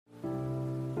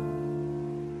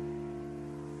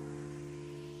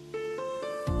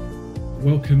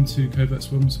Welcome to Covert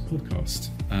Swim's podcast.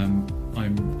 I'm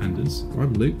Anders.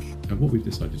 I'm Luke. And what we've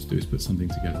decided to do is put something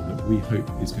together that we hope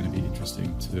is going to be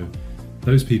interesting to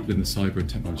those people in the cyber and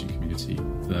technology community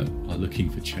that are looking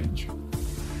for change.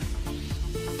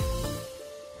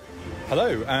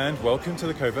 Hello and welcome to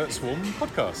the Covert Swarm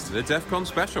podcast. The DEF CON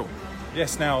special.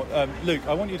 Yes, now, Luke,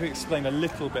 I want you to explain a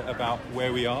little bit about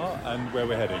where we are and where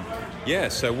we're heading. Yeah,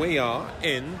 so we are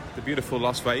in the beautiful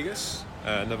Las Vegas,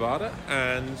 Nevada,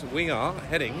 and we are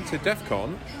heading to DEF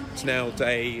CON. It's now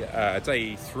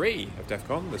day 3 of DEF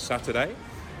CON, this Saturday.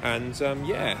 And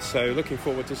so looking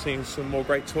forward to seeing some more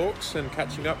great talks and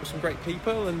catching up with some great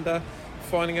people and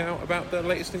finding out about the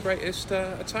latest and greatest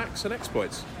attacks and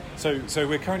exploits. So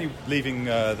we're currently leaving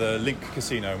the Link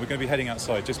Casino, and we're going to be heading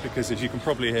outside just because, as you can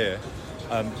probably hear,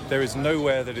 there is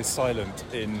nowhere that is silent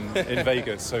in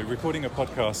Vegas. So recording a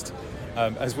podcast,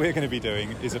 as we're going to be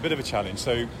doing, is a bit of a challenge.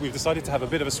 So we've decided to have a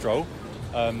bit of a stroll.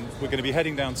 We're going to be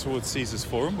heading down towards Caesars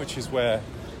Forum, which is where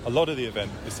a lot of the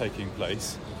event is taking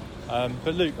place.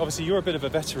 But Luke, obviously you're a bit of a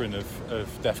veteran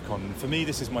of DEF CON. For me,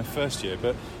 this is my first year,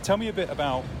 but tell me a bit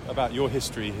about your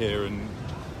history here and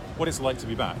what it's like to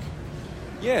be back.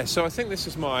 Yeah, so I think this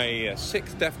is my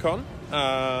 6th DEF CON,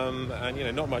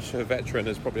 and not much of a veteran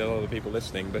as probably a lot of the people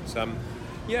listening, but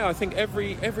I think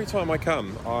every time I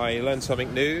come, I learn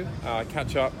something new. I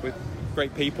catch up with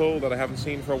great people that I haven't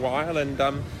seen for a while, and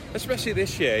especially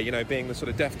this year, being the sort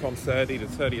of DEF CON 30, the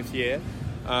 30th year.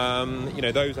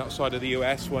 Those outside of the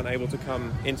US weren't able to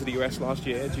come into the US last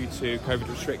year due to COVID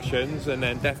restrictions, and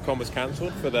then DEF CON was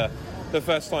cancelled for the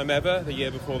first time ever the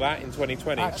year before that in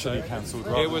 2020. Actually cancelled,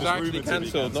 right? It was actually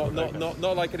cancelled,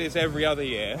 not like it is every other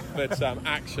year, but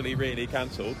actually really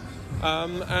cancelled.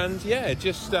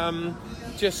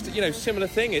 Similar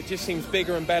thing. It just seems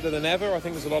bigger and better than ever. I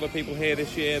think there's a lot of people here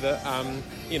this year that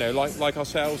like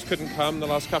ourselves couldn't come the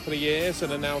last couple of years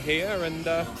and are now here, and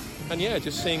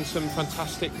just seeing some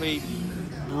fantastically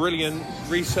brilliant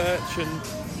research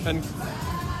and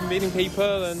meeting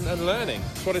people and learning.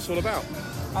 That's what it's all about.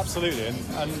 Absolutely,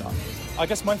 and I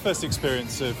guess my first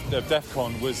experience of DEF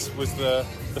CON was the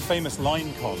famous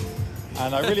LineCon,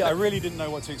 and I really didn't know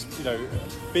what to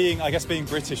being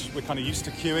British, we're kind of used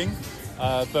to queuing,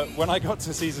 but when I got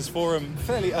to Caesars Forum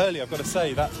fairly early, I've got to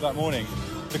say that morning,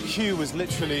 the queue was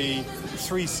literally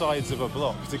 3 sides of a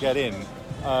block to get in.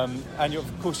 And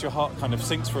of course your heart kind of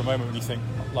sinks for a moment when you think,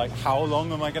 like, how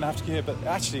long am I going to have to queue here? But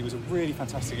actually it was a really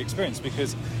fantastic experience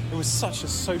because it was such a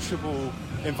sociable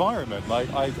environment.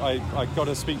 Like I got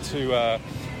to speak to a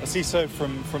CISO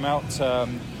from out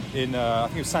in I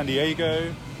think it was San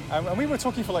Diego, and we were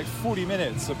talking for like 40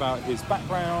 minutes about his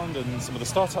background and some of the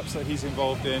startups that he's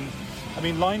involved in. I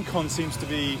mean, LineCon seems to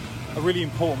be a really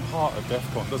important part of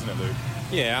DEF CON, doesn't it, Luke?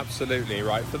 Yeah, absolutely,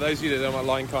 right. For those of you that don't know what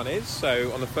LineCon is,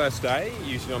 so on the first day,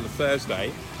 usually on the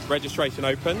Thursday, registration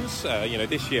opens,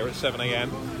 this year at 7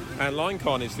 a.m, and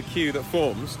LineCon is the queue that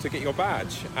forms to get your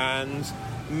badge, and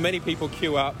many people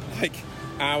queue up like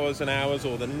hours and hours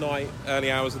or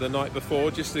early hours of the night before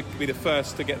just to be the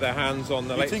first to get their hands on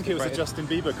the latest. You'd think it was a Justin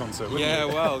Bieber concert, wouldn't you? Yeah,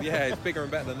 well, yeah, it's bigger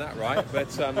and better than that, right? But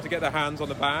to get their hands on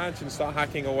the badge and start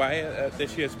hacking away at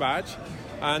this year's badge.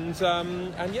 And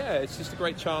it's just a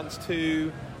great chance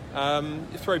to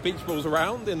throw beach balls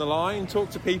around in the line, talk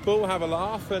to people, have a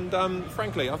laugh, and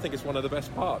frankly, I think it's one of the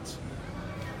best parts.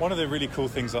 One of the really cool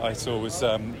things that I saw was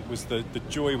the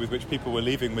joy with which people were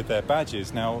leaving with their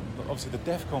badges. Now, obviously, the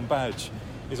DEF CON badge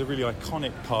is a really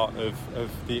iconic part of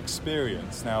the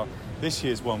experience. Now, this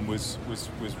year's one was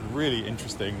really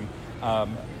interesting.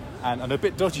 And a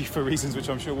bit dodgy for reasons which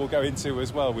I'm sure we'll go into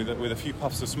as well, with a few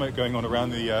puffs of smoke going on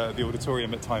around the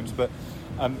auditorium at times. But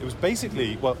it was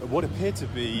basically what appeared to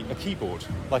be a keyboard,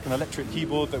 like an electric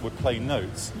keyboard that would play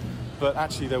notes. But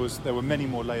actually there were many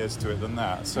more layers to it than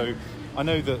that. So I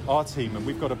know that our team, and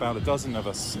we've got about a dozen of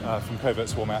us from Covert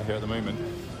Swarm out here at the moment,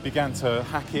 began to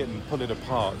hack it and pull it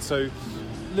apart. So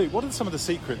Luke, what are some of the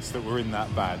secrets that were in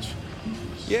that badge?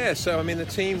 Yeah, so I mean the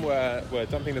team were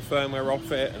dumping the firmware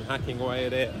off it and hacking away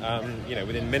at it,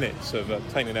 within minutes of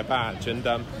obtaining their badge. And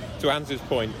to Ans's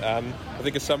point, I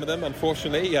think of some of them,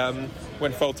 unfortunately,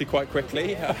 went faulty quite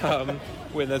quickly.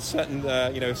 When there's certain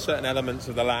elements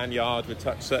of the lanyard would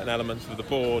touch certain elements of the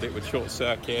board, it would short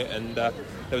circuit, and there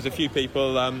was a few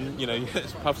people,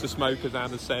 puffs of smoke, as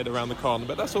Anders said, around the con.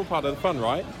 But that's all part of the fun,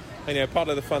 right? And part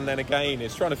of the fun then again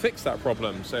is trying to fix that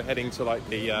problem. So heading to like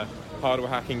the hardware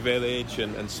hacking village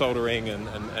and soldering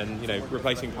and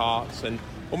replacing parts and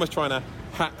almost trying to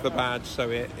hack the badge so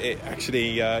it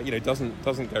actually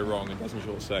doesn't go wrong and doesn't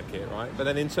short circuit, right? But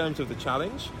then in terms of the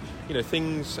challenge,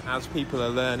 things as people are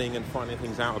learning and finding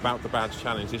things out about the badge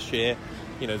challenge this year,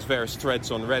 there's various threads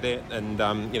on Reddit, and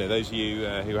those of you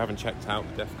who haven't checked out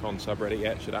the DEF CON subreddit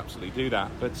yet should absolutely do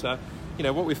that. But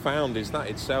what we've found is that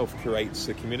itself creates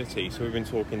a community. So we've been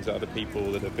talking to other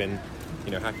people that have been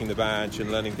hacking the badge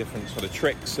and learning different sort of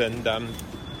tricks, and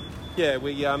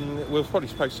we'll probably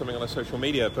post something on our social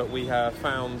media, but we have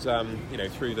found,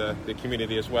 through the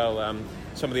community as well,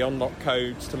 some of the unlock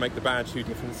codes to make the badge do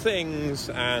different things,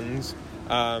 and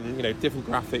different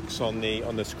graphics on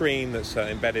the screen that's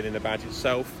embedded in the badge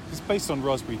itself. It's based on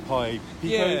Raspberry Pi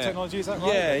Pico technology, is that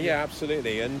right? Yeah,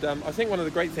 absolutely. And I think one of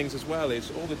the great things as well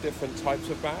is all the different types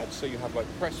of badge. So you have like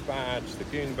press badge, the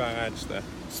goon badge, the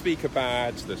speaker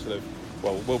badge, the sort of,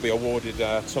 will be awarded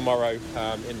tomorrow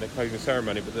in the closing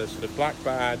ceremony, but the sort of black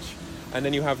badge, and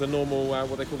then you have the normal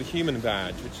what they call the human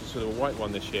badge, which is sort of a white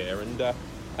one this year, and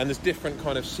there's different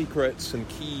kind of secrets and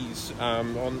keys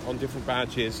on different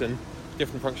badges and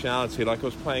different functionality. Like I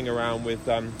was playing around with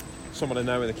someone I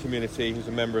know in the community who's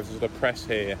a member of the sort of press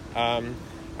here,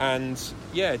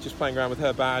 just playing around with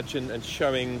her badge and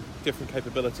showing different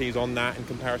capabilities on that in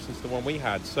comparison to the one we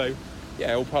had. So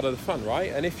all part of the fun,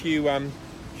 right? And if you're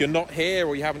not here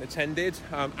or you haven't attended,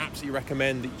 absolutely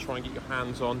recommend that you try and get your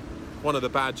hands on one of the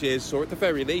badges, or at the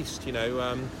very least,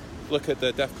 look at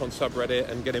the DEF CON subreddit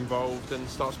and get involved and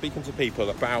start speaking to people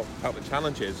about the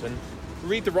challenges, and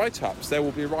read the write-ups. There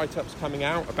will be write-ups coming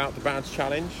out about the badge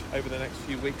challenge over the next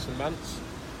few weeks and months,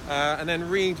 and then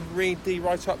read the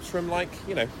write-ups from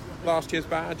last year's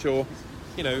badge, or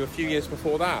a few years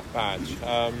before that badge.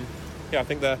 I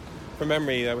think from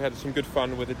memory, we had some good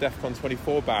fun with the DEF CON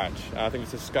 24 badge. I think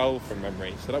it was a skull from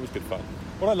memory, so that was good fun.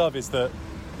 What I love is that,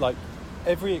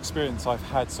 every experience I've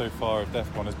had so far of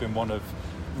DEF CON has been one of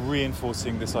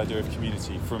reinforcing this idea of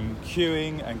community, from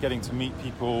queuing and getting to meet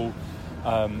people,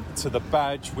 to the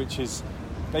badge, which is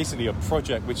basically a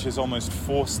project which has almost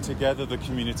forced together the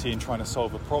community in trying to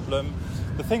solve a problem.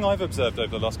 The thing I've observed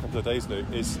over the last couple of days, Luke,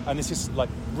 is, and this is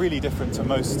really different to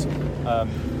most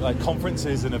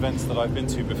conferences and events that I've been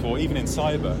to before, even in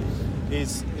cyber,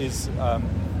 is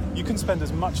you can spend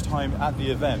as much time at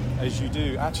the event as you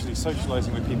do actually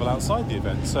socializing with people outside the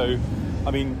event. So,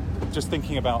 just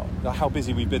thinking about how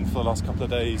busy we've been for the last couple of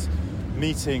days,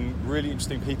 meeting really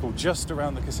interesting people just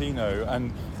around the casino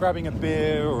and grabbing a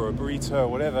beer or a burrito or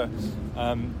whatever,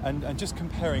 and just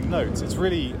comparing notes. It's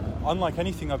really unlike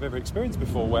anything I've ever experienced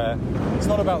before, where it's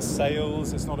not about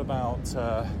sales, it's not about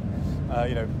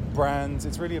brands,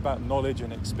 it's really about knowledge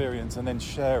and experience and then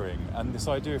sharing. And this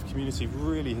idea of community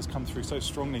really has come through so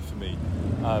strongly for me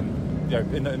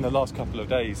in the last couple of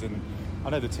days, and I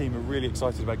know the team are really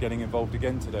excited about getting involved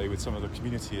again today with some of the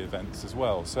community events as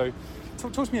well. So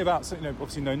talk to me about,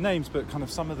 obviously no names, but kind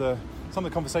of some of the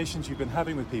conversations you've been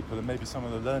having with people and maybe some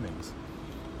of the learnings.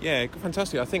 Yeah,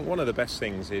 fantastic. I think one of the best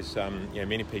things is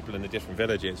meeting people in the different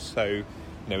villages. So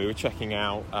we were checking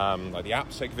out the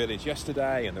AppSec village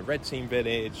yesterday and the Red Team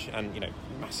village, and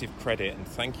massive credit and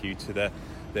thank you to the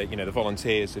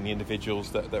volunteers and the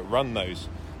individuals that run those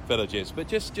villages. But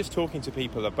just talking to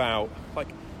people about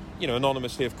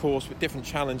anonymously, of course, with different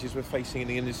challenges we're facing in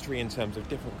the industry in terms of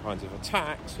different kinds of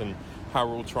attacks and how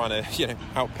we're all trying to,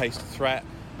 outpace the threat,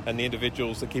 and the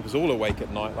individuals that keep us all awake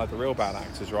at night, like the real bad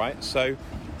actors, right? So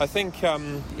I think,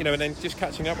 and then just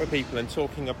catching up with people and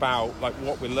talking about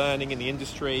what we're learning in the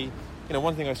industry.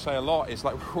 One thing I say a lot is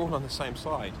we're all on the same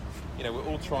side. We're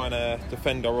all trying to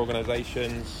defend our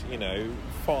organizations,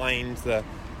 find the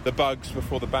bugs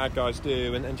before the bad guys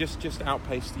do, and just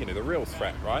outpace, the real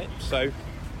threat, right? So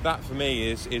that for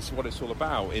me is what it's all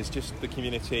about, is just the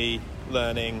community,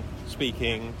 learning,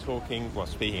 speaking, talking,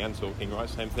 speaking and talking, right,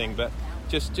 same thing, but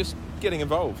just getting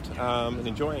involved and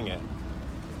enjoying it.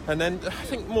 And then I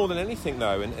think more than anything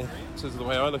though, and this is the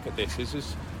way I look at this,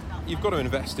 is you've got to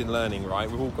invest in learning, right?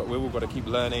 We've all got to keep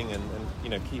learning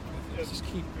and keep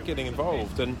getting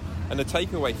involved. And the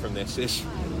takeaway from this is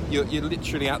you're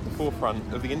literally at the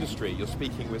forefront of the industry. You're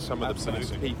speaking with some of the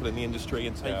best people in the industry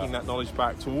and taking that knowledge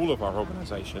back to all of our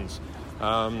organisations,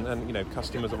 and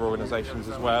customers of organisations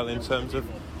as well, in terms of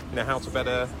how to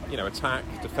better attack,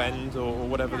 defend, or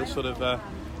whatever the sort of the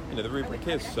rubric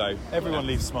is. So everyone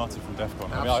leaves smarter from DEF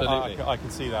CON. Absolutely. I can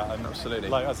see that. And absolutely.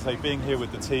 Like I say, being here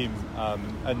with the team,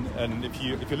 and if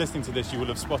you're listening to this, you will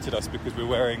have spotted us because we're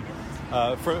wearing,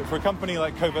 for a company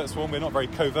like Covert Swarm, we're not very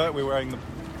covert. We're wearing the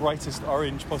brightest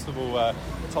orange possible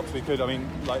tops we could.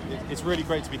 It's really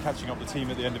great to be catching up with the team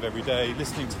at the end of every day,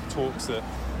 listening to the talks that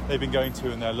they've been going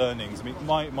to and their learnings.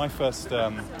 My first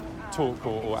talk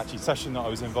or actually session that I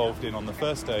was involved in on the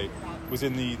first day was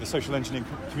in the social engineering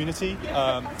community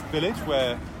village,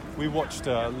 where we watched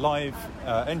a live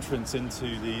entrance into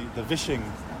the Vishing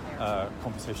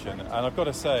competition. And I've got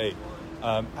to say,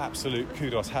 absolute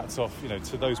kudos, hats off,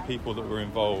 to those people that were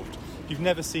involved. If you've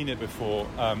never seen it before,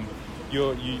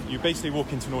 you basically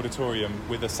walk into an auditorium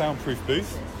with a soundproof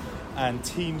booth, and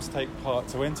teams take part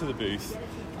to enter the booth,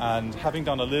 and having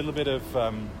done a little bit of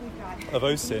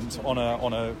OSINT on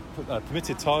a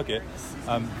permitted target,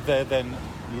 they're then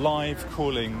live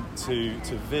calling to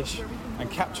Vish and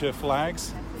capture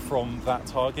flags from that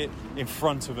target in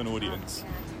front of an audience.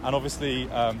 And obviously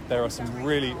there are some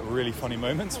really, really funny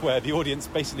moments where the audience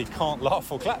basically can't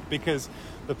laugh or clap because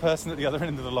the person at the other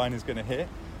end of the line is going to hear.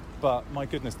 But my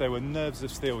goodness, there were nerves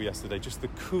of steel yesterday. Just the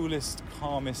coolest,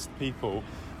 calmest people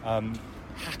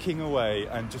hacking away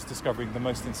and just discovering the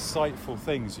most insightful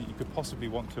things that you could possibly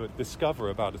want to discover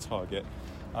about a target.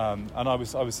 And I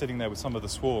was sitting there with some of the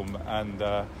swarm, and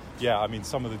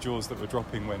some of the jaws that were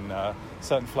dropping when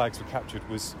certain flags were captured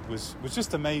was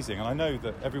just amazing. And I know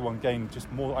that everyone gained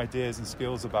just more ideas and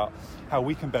skills about how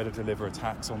we can better deliver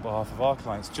attacks on behalf of our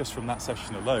clients just from that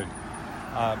session alone.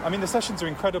 The sessions are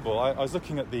incredible. I was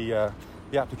looking at the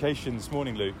application this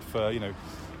morning, Luke, for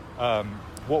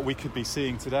what we could be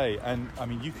seeing today, and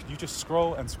you just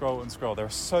scroll and scroll and scroll. There are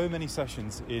so many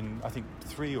sessions in, I think,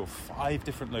 3 or 5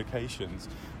 different locations.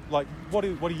 Like, what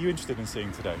are you interested in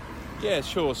seeing today? Yeah,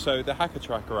 sure. So the Hacker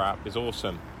Tracker app is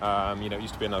awesome. It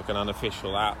used to be like an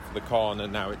unofficial app for the con,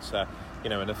 and now it's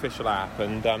an official app.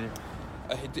 And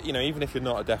even if you're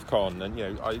not a DEF CON,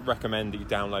 and I recommend that you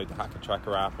download the Hacker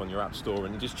Tracker app on your app store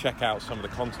and just check out some of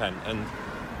the content. And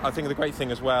I think the great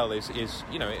thing as well is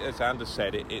as Anders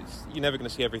said, it's you're never going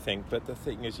to see everything, but the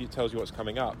thing is, it tells you what's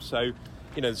coming up. So,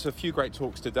 there's a few great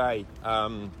talks today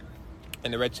in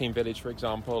the Red Team Village, for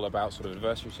example, about sort of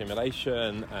adversary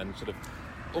simulation and sort of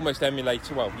almost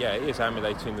emulating. Well, yeah, it is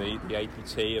emulating the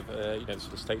APT of the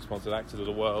sort of state-sponsored actors of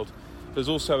the world. There's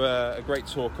also a great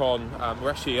talk on we're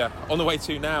actually on the way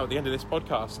to now at the end of this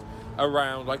podcast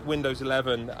around like Windows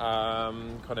 11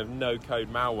 kind of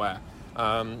no-code malware.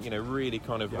 Really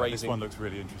kind of raising. This one looks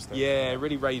really interesting. Yeah,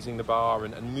 really raising the bar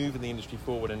and moving the industry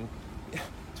forward. And to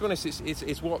be honest,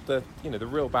 it's what the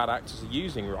real bad actors are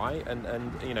using, right? And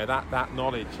that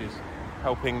knowledge is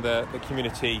helping the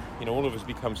community. All of us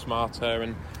become smarter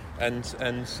and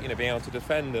being able to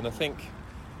defend. And I think,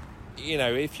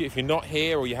 if you're not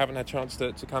here or you haven't had a chance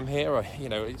to come here, or,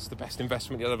 it's the best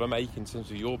investment you'll ever make in terms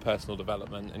of your personal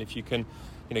development. And if you can,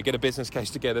 get a business case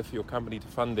together for your company to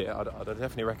fund it, I'd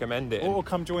definitely recommend it. Or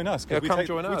come join us. Yeah, We take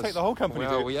the whole company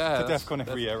to DEF CON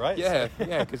every year, right? Yeah,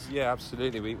 because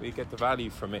absolutely, we get the value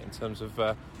from it in terms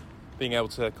of being able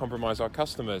to compromise our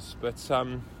customers. But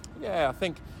I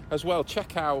think as well,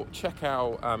 check out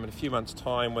in a few months'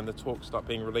 time when the talks start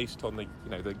being released on the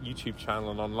the YouTube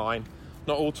channel and online.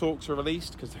 Not all talks are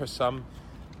released because there are some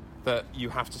that you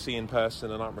have to see in person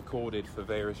and aren't recorded for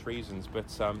various reasons. But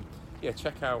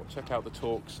check out the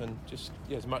talks and just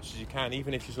as much as you can.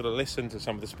 Even if you sort of listen to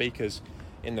some of the speakers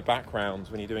in the background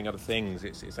when you're doing other things,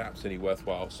 it's absolutely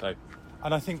worthwhile. So,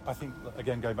 and I think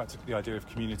again, going back to the idea of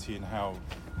community and how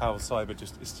cyber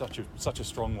just is such a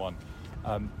strong one.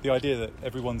 The idea that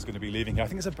everyone's going to be leaving here, I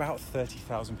think it's about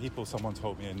 30,000 people. Someone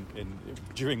told me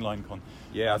during LineCon.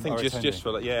 Yeah, I think just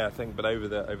for but over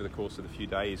the course of the few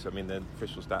days, the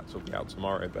official stats will be out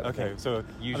tomorrow. But okay, so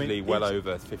usually well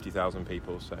over 50,000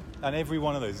 people. So, and every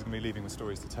one of those is going to be leaving with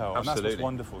stories to tell. Absolutely. And that's what's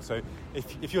wonderful. So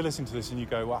if you're listening to this and you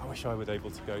go, "Well, I wish I were able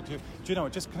to go," do you know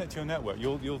what? Just connect to your network.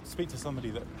 You'll speak to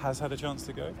somebody that has had a chance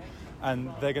to go,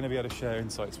 and they're going to be able to share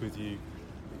insights with you.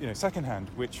 Secondhand,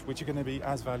 which are going to be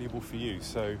as valuable for you.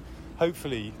 So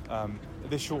hopefully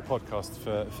this short podcast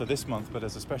for this month, but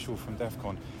as a special from DEF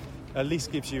CON, at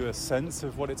least gives you a sense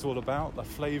of what it's all about, a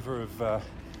flavour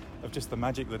of just the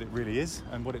magic that it really is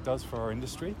and what it does for our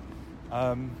industry.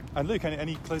 And Luke,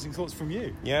 any closing thoughts from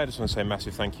you? Yeah, I just want to say a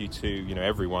massive thank you to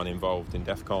everyone involved in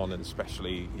DEF CON, and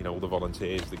especially all the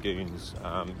volunteers, the goons,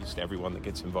 just everyone that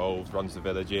gets involved, runs the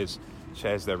villages,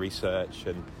 shares their research,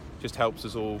 and just helps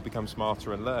us all become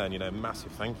smarter and learn.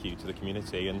 Massive thank you to the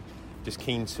community, and just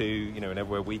keen to in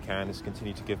everywhere we can is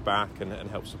continue to give back and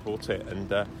help support it.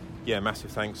 And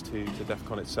massive thanks to DEF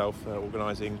CON itself for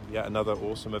organising yet another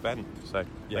awesome event. So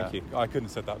thank you. I couldn't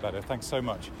have said that better. Thanks so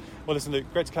much. Well, listen, Luke,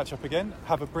 great to catch up again.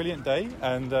 Have a brilliant day,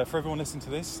 and for everyone listening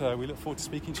to this, we look forward to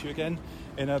speaking to you again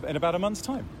in about a month's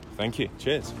time. Thank you.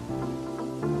 Cheers.